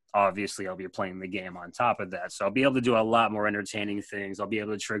obviously I'll be playing the game on top of that. So I'll be able to do a lot more entertaining things. I'll be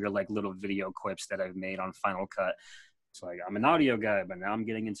able to trigger like little video clips that I've made on Final Cut. So like I'm an audio guy, but now I'm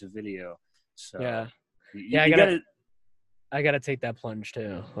getting into video. So yeah, I gotta take that plunge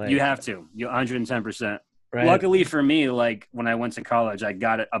too. Like, you have to. You 110%. Right. Luckily for me, like when I went to college, I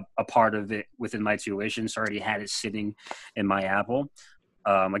got a part of it within my tuition, so I already had it sitting in my Apple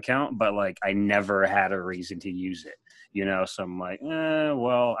account, but like I never had a reason to use it, you know? So I'm like,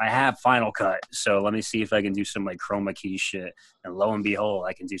 well, I have Final Cut, so let me see if I can do some like chroma key shit. And lo and behold,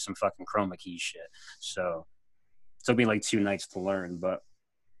 I can do some fucking chroma key shit. So it took me like 2 nights to learn, but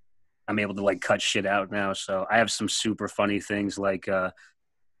I'm able to like cut shit out now. So I have some super funny things like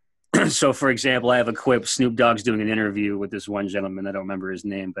so, for example, I have a clip. Snoop Dogg's doing an interview with this one gentleman. I don't remember his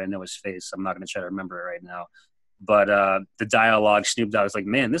name, but I know his face. I'm not going to try to remember it right now. But the dialogue, Snoop Dogg's like,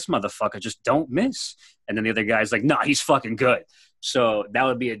 man, this motherfucker just don't miss. And then the other guy's like, nah, he's fucking good. So that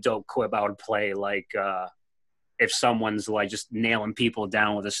would be a dope clip I would play, like if someone's like just nailing people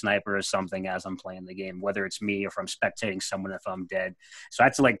down with a sniper or something as I'm playing the game, whether it's me or if I'm spectating someone if I'm dead. So I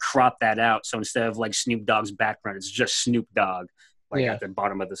had to like crop that out. So instead of like Snoop Dogg's background, it's just Snoop Dogg. Like at the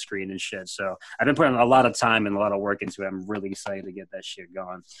bottom of the screen and shit. So I've been putting a lot of time and a lot of work into it. I'm really excited to get that shit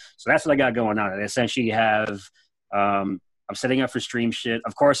going. So that's what I got going on. I essentially have, I'm setting up for stream shit.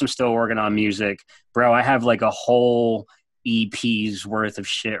 Of course, I'm still working on music. Bro, I have like a whole EP's worth of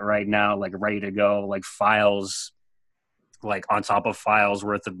shit right now, like ready to go, like files, like on top of files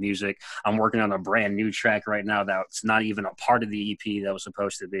worth of music. I'm working on a brand new track right now that's not even a part of the EP that was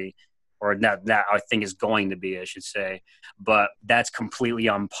supposed to be. Or that I think is going to be, I should say. But that's completely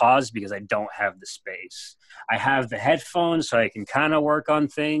on pause because I don't have the space. I have the headphones so I can kind of work on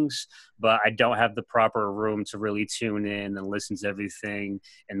things, but I don't have the proper room to really tune in and listen to everything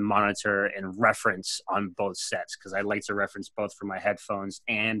and monitor and reference on both sets, because I like to reference both for my headphones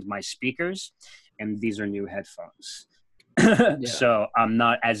and my speakers, and these are new headphones. So I'm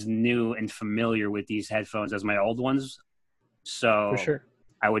not as new and familiar with these headphones as my old ones. So for sure,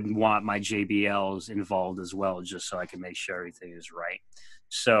 I would want my JBLs involved as well, just so I can make sure everything is right.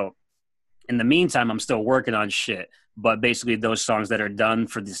 So in the meantime, I'm still working on shit. But basically those songs that are done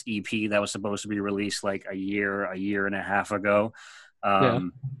for this EP that was supposed to be released like a year and a half ago,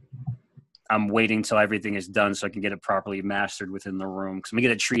 I'm waiting till everything is done so I can get it properly mastered within the room. Because I'm going to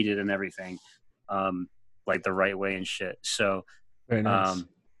get it treated and everything like the right way and shit. So very nice.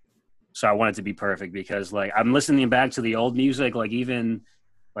 So I want it to be perfect because like I'm listening back to the old music, like even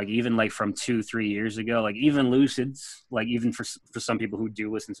from 2-3 years ago, like even Lucid's, like even for some people who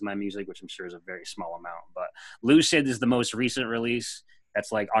do listen to my music, which I'm sure is a very small amount, but Lucid is the most recent release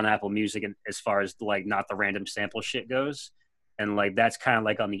that's like on Apple Music, and as far as like not the random sample shit goes. And like that's kind of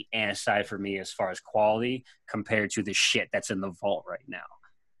like on the side for me as far as quality compared to the shit that's in the vault right now.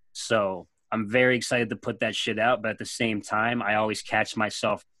 So I'm very excited to put that shit out, but at the same time, I always catch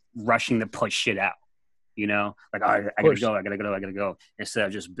myself rushing to put shit out. You know, like I gotta go, instead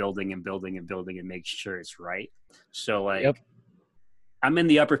of just building and make sure it's right. So like, I'm in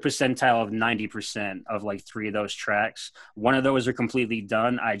the upper percentile of 90% of like 3 of those tracks. One of those are completely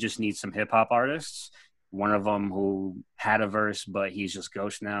done. I just need some hip hop artists. One of them who had a verse, but he's just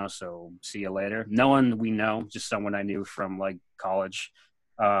ghost now. So see you later. No one we know, just someone I knew from like college.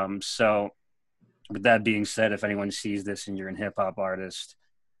 So with that being said, if anyone sees this and you're a hip hop artist,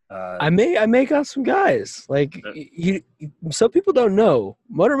 I may got some guys. Like some people don't know.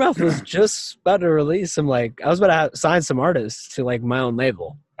 Motormouth was just about to release some. Like I was about to sign some artists to like my own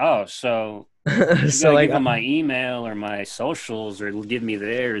label. Oh, so so like give them my email or my socials or give me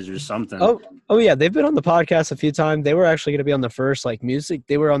theirs or something. Oh yeah, they've been on the podcast a few times. They were actually going to be on the first like music.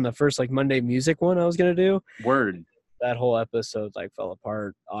 They were on the first like Monday music one I was going to do. Word. that whole episode like fell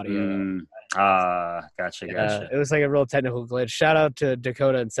apart. Audio. Gotcha. Yeah, it was like a real technical glitch. Shout out to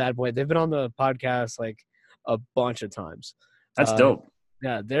Dakota and Sad Boy. They've been on the podcast like a bunch of times. That's dope.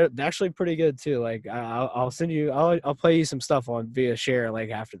 Yeah, they're actually pretty good too. Like I'll send you. I'll play you some stuff on via share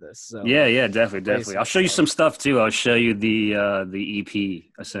like after this. So yeah, definitely. I'll show you some stuff too. I'll show you the EP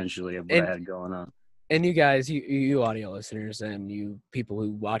essentially of what I had going on. And you guys, you audio listeners, and you people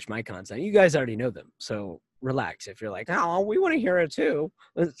who watch my content, you guys already know them. So relax. If you're like, oh, we want to hear it too,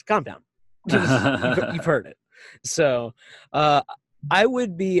 let's calm down. You've heard it. So I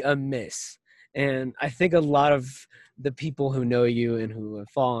would be amiss, and I think a lot of the people who know you and who have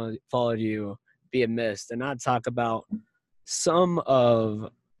followed you be amiss and not talk about some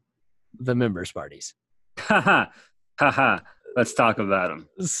of the members' parties. Let's talk about them.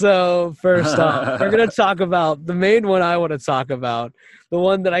 So first off, we're going to talk about the main one I want to talk about, the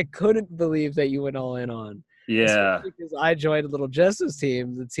one that I couldn't believe that you went all in on. Yeah. Because I joined a Little Justice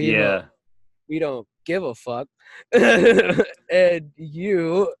team, the team of we don't give a fuck. And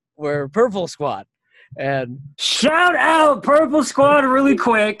you were Purple Squad. And shout out Purple Squad really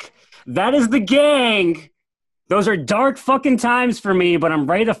quick. That is the gang. Those are dark fucking times for me, but I'm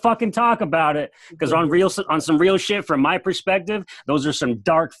ready to fucking talk about it because on some real shit from my perspective, those are some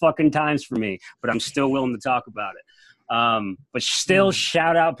dark fucking times for me, but I'm still willing to talk about it. But still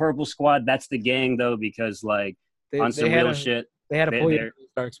shout out Purple Squad. That's the gang though, because like on some real shit. They had to pull you out of those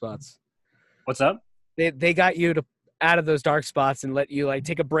dark spots. What's up? They got you to out of those dark spots and let you like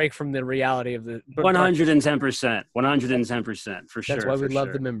take a break from the reality of the 110% for sure. That's why we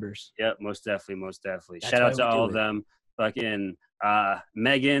love the members. Yep, most definitely. Shout out to all of them. Fucking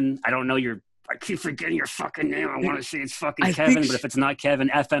Megan, I don't know I keep forgetting your fucking name. I want to say it's fucking Kevin, but if it's not Kevin,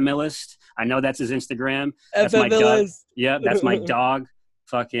 FMillist. I know that's his Instagram. That's my dog. Yeah, that's my dog.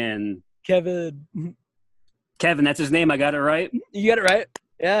 Fucking Kevin, that's his name. I got it right. You got it right.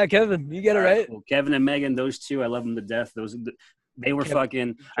 Yeah, Kevin, you get it right. Cool. Kevin and Megan, those two, I love them to death. They were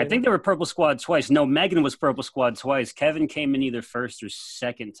fucking. I think they were Purple Squad twice. No, Megan was Purple Squad twice. Kevin came in either first or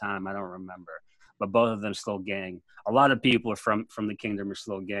second time. I don't remember, but both of them still gang. A lot of people are from the Kingdom are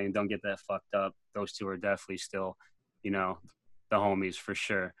still gang. Don't get that fucked up. Those two are definitely still, the homies for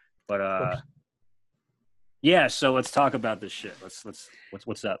sure. But yeah. So let's talk about this shit.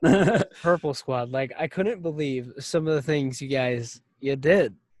 What's up? Purple Squad. Like I couldn't believe some of the things you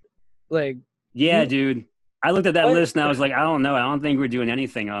did. Like, yeah, dude. I looked at that list and I was like, I don't know. I don't think we're doing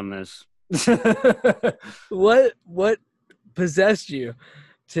anything on this. What possessed you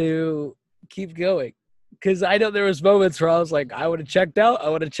to keep going? Because I know there was moments where I was like, I would have checked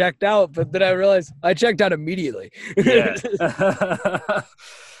out. But then I realized I checked out immediately. Yeah.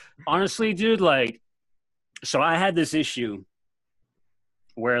 Honestly, dude, like, so I had this issue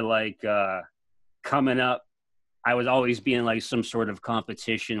where like coming up, I was always being like some sort of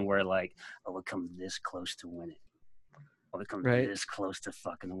competition where like, I would come this close to winning. I would come this close to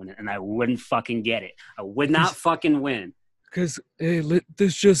fucking winning. And I wouldn't fucking get it. I would not fucking win. Because, hey,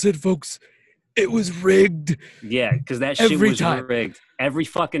 this just it, folks. It was rigged. Yeah, because that shit was rigged. Every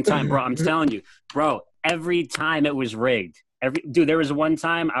fucking time, bro. I'm telling you, bro, every time it was rigged. Dude, there was one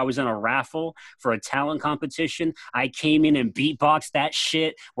time I was in a raffle for a talent competition. I came in and beatboxed that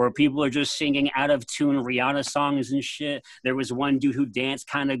shit where people are just singing out of tune Rihanna songs and shit. There was one dude who danced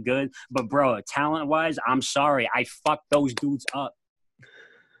kind of good. But, bro, talent-wise, I'm sorry. I fucked those dudes up.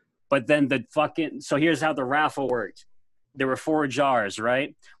 But then so here's how the raffle worked. There were 4 jars,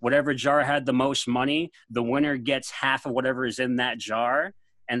 right? Whatever jar had the most money, the winner gets half of whatever is in that jar.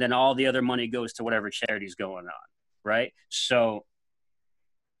 And then all the other money goes to whatever charity's going on. Right, so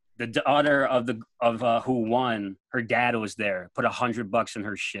the daughter of who won, her dad was there. Put $100 in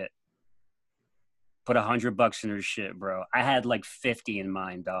her shit. Put $100 in her shit, bro. I had like 50 in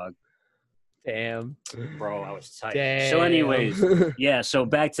mine, dog. Damn, bro, I was tight. Damn. So, anyways, yeah. So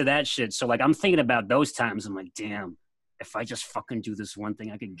back to that shit. So like, I'm thinking about those times. I'm like, damn, if I just fucking do this one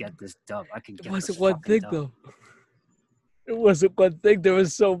thing, I could get this dub. I could get. It wasn't one thing though. It wasn't one thing. There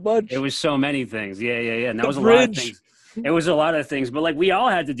was so much. It was so many things. Yeah. And that was a lot of things. It was a lot of things. But, like, we all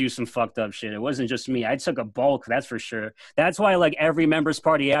had to do some fucked up shit. It wasn't just me. I took a bulk, that's for sure. That's why, like, every members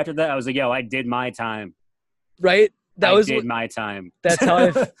party after that, I was like, yo, I did my time. Right? I did my time.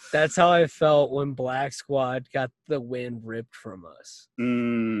 That's how I felt when Black Squad got the wind ripped from us.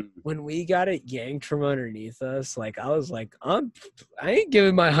 When we got it yanked from underneath us, like I was like, I ain't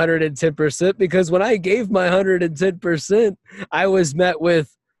giving my 110% because when I gave my 110%, I was met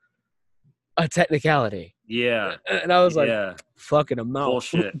with a technicality. Yeah. And I was like, I'm out.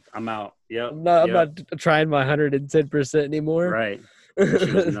 Bullshit. I'm out. Yep. I'm not trying my 110% anymore. Right. That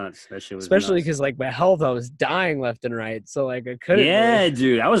shit was nuts. That shit was Especially nuts. because like my health, I was dying left and right, so like I couldn't. Yeah, Really,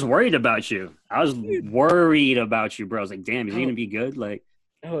 dude. I was worried about you. I was dude, worried about you, bro. I was like, damn, is he I gonna be good? Like,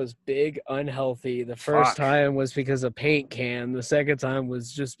 was big unhealthy. The first fuck. time was because of paint can. The second time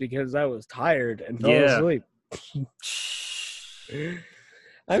was just because I was tired and fell Yeah. asleep.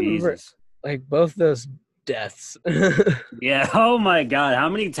 I remember Jesus. like both those deaths. It Yeah. Oh my God. How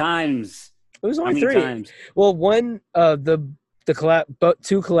many times? was How only many three. times? Well, one the collapse, but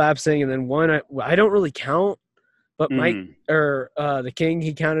two collapsing, and then one I don't really count. But Mike Mm. or the King,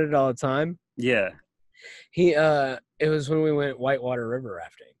 he counted it all the time. Yeah. He it was when we went whitewater river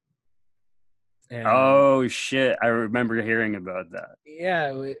rafting. And Oh shit. I remember hearing about that.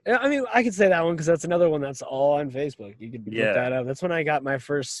 yeah, I mean, I could say that one because that's another one that's all on Facebook. You could look Yeah. that up. That's when I got my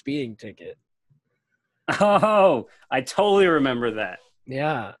first speeding ticket. Oh, I totally remember that.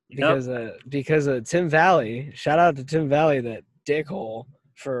 Yeah, Yep. because of Tim Valley. Shout out to Tim Valley, that dickhole,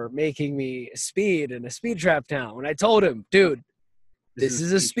 for making me speed in a speed trap town. When I told him, dude, this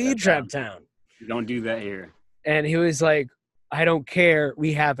is a speed trap town, You don't do that here. and he was like, I don't care.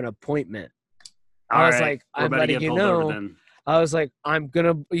 We have an appointment. All I was right. like, We're I'm about to letting get you pulled over know. then. I was like,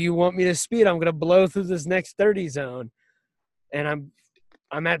 you want me to speed? I'm gonna blow through this next 30 zone, and I'm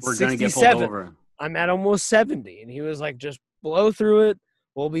at We're gonna get pulled 67. over. I'm at almost 70, and he was like, just blow through it.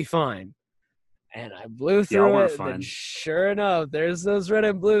 We'll be fine. And I blew Y'all through weren't it, and then fun. sure enough, there's those red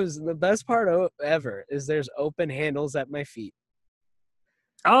and blues. And the best part ever is there's open handles at my feet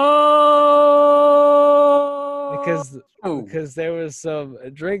Oh. because there was some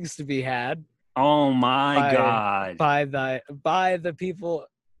drinks to be had Oh my by God. by the people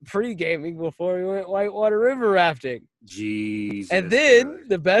pre-gaming before we went whitewater river rafting. Jesus. And then Christ.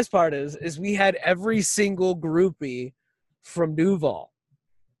 the best part is we had every single groupie from Duval.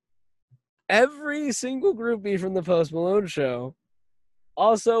 Every single groupie from the Post Malone show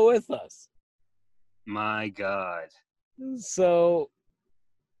also with us. My God. So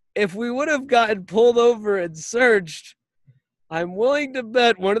if we would have gotten pulled over and searched, I'm willing to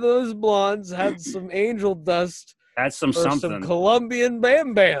bet one of those blondes had some angel dust Had some or some something. Colombian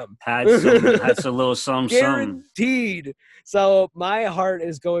Bam Bam. Had some little some. Guaranteed. So my heart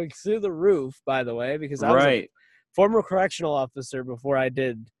is going through the roof, by the way, because I was a Right. former correctional officer before I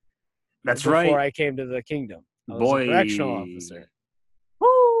came to the kingdom. I was a correctional officer.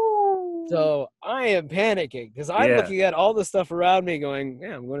 Woo. So I am panicking because I'm looking at all the stuff around me going,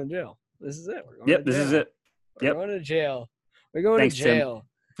 yeah, I'm going to jail. This is it. We're going to jail. This is it. We're going to jail. We're going Thanks, to jail.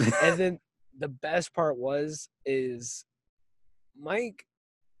 Tim. And then the best part is Mike,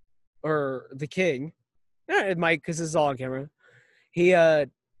 or the King, Mike, because this is all on camera. He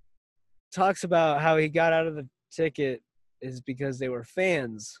talks about how he got out of the ticket is because they were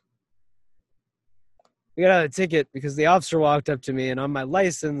fans. We got out of the ticket because the officer walked up to me, and on my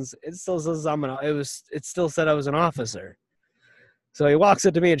license, it still says it still said I was an officer. So he walks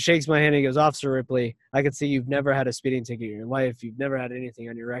up to me and shakes my hand and he goes, Officer Ripley, I can see you've never had a speeding ticket in your life. You've never had anything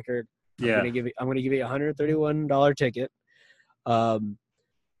on your record. Yeah. I'm gonna give you a $131 ticket.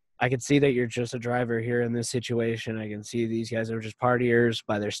 I can see that you're just a driver here in this situation. I can see these guys are just partiers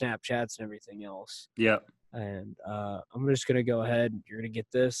by their Snapchats and everything else. Yep. And I'm just gonna go ahead. You're gonna get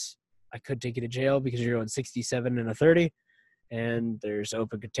this. I could take you to jail because you're on 67 and a 30. And there's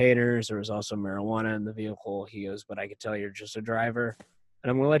open containers. There was also marijuana in the vehicle. He goes, but I could tell you're just a driver,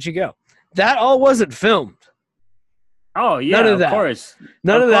 and I'm going to let you go. That all wasn't filmed. Oh, yeah, None of that. Course.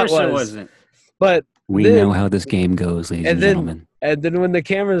 None of that Of course it wasn't. But we know how this game goes, ladies and gentlemen. And then when the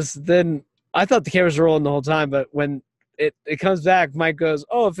cameras, I thought the cameras were rolling the whole time, but when it comes back, Mike goes,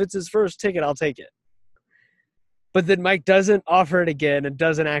 oh, if it's his first ticket, I'll take it. But then Mike doesn't offer it again and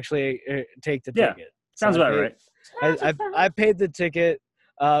doesn't actually take the ticket. Sounds about right. I paid the ticket.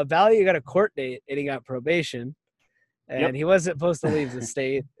 Valley got a court date, and he got probation. And he wasn't supposed to leave the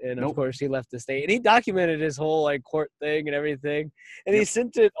state. And, of course, he left the state. And he documented his whole, court thing and everything. And he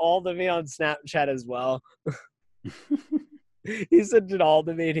sent it all to me on Snapchat as well. He sent it all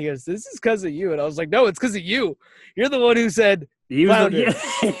to me, and he goes, this is because of you. And I was like, no, it's because of you. You're the one who said –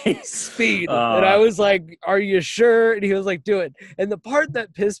 speed. And I was like, are you sure? And he was like, do it. And the part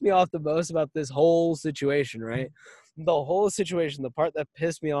that pissed me off the most about this whole situation, right? The whole situation, the part that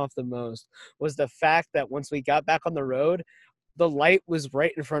pissed me off the most was the fact that once we got back on the road, the light was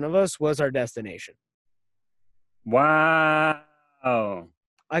right in front of us was our destination. Wow.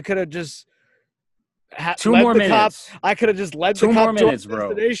 I could have just Two more minutes. I could have just led the cop to our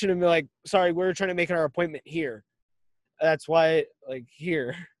destination and be like, sorry, we're trying to make our appointment here. That's why,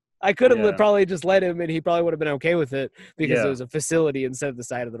 here. I could have probably just let him, and he probably would have been okay with it because it was a facility instead of the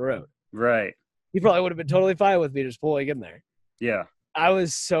side of the road. Right. He probably would have been totally fine with me just pulling in there. Yeah. I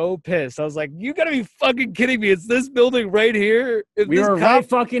was so pissed. I was like, you gotta be fucking kidding me. It's this building right here. We were right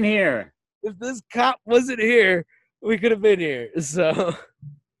fucking here. If this cop wasn't here, we could have been here. So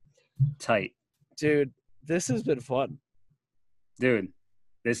tight. Dude, this has been fun. Dude,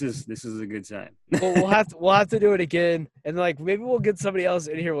 this is a good time. Well, we'll have to do it again. And like maybe we'll get somebody else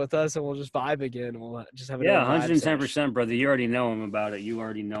in here with us and we'll just vibe again. We'll just have 110%, brother. You already know him about it. You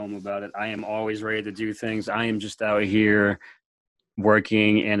already know him about it. I am always ready to do things. I am just out here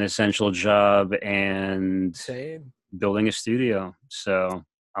working an essential job and building a studio. So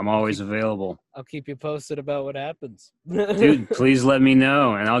I'm always available. I'll keep you posted about what happens. Dude, please let me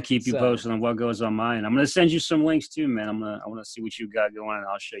know, and I'll keep you posted on what goes on mine. I'm going to send you some links too, man. I want to see what you got going, and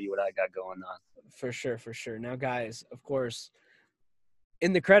I'll show you what I got going on. For sure. Now, guys, of course,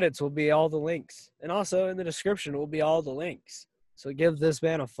 in the credits will be all the links, and also in the description will be all the links. So give this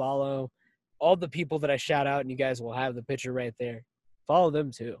man a follow. All the people that I shout out, and you guys will have the picture right there. Follow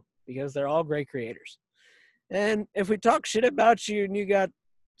them too, because they're all great creators. And if we talk shit about you and you got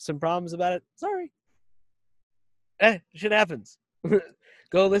some problems about it, sorry. Shit happens.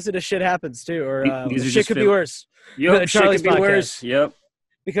 Go listen to Shit Happens too, or Shit Could Be Worse. Yep, Shit Could Be Worse. Yep.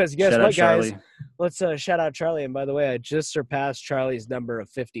 Because guess what, guys? Let's shout out Charlie. And by the way, I just surpassed Charlie's number of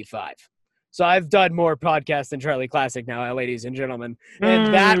 55. So I've done more podcasts than Charlie Classic now, ladies and gentlemen.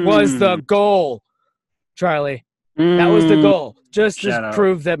 And that was the goal, Charlie. That was the goal. Just to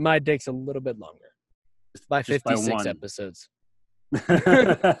prove that my dick's a little bit longer. By 56 episodes.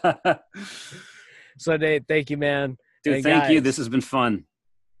 So, Nate, thank you, man. Dude, and thank you. This has been fun.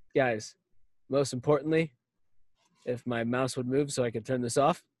 Guys, most importantly, if my mouse would move so I could turn this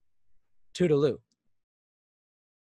off, toodaloo.